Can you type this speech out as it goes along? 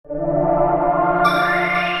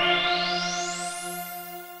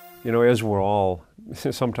You know, as we're all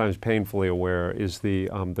sometimes painfully aware, is the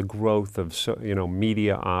growth of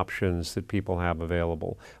media options that people have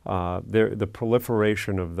available. The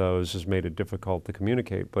proliferation of those has made it difficult to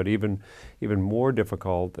communicate. But even more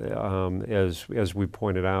difficult, as we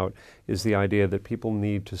pointed out, is the idea that people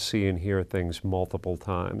need to see and hear things multiple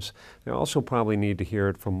times. They also probably need to hear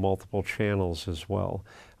it from multiple channels as well.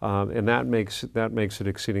 And that makes it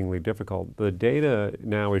exceedingly difficult. The data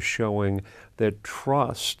now is showing that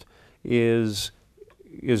trust is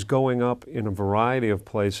going up in a variety of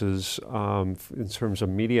places in terms of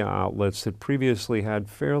media outlets that previously had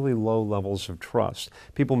fairly low levels of trust.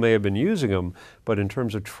 People may have been using them, but in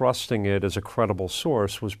terms of trusting it as a credible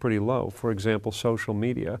source was pretty low. For example, social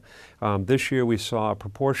media. This year we saw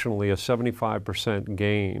proportionally a 75%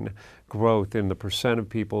 gain growth in the percent of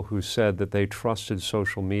people who said that they trusted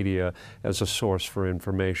social media as a source for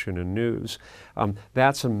information and news.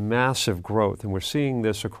 That's a massive growth, and we're seeing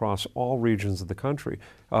this across all regions of the country,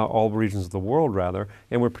 all regions of the world rather,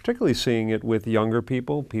 and we're particularly seeing it with younger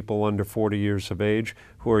people, people under 40 years of age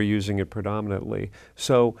who are using it predominantly.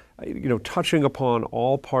 So, touching upon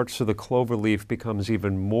all parts of the clover leaf becomes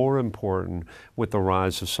even more important with the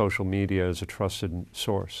rise of social media as a trusted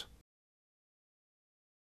source.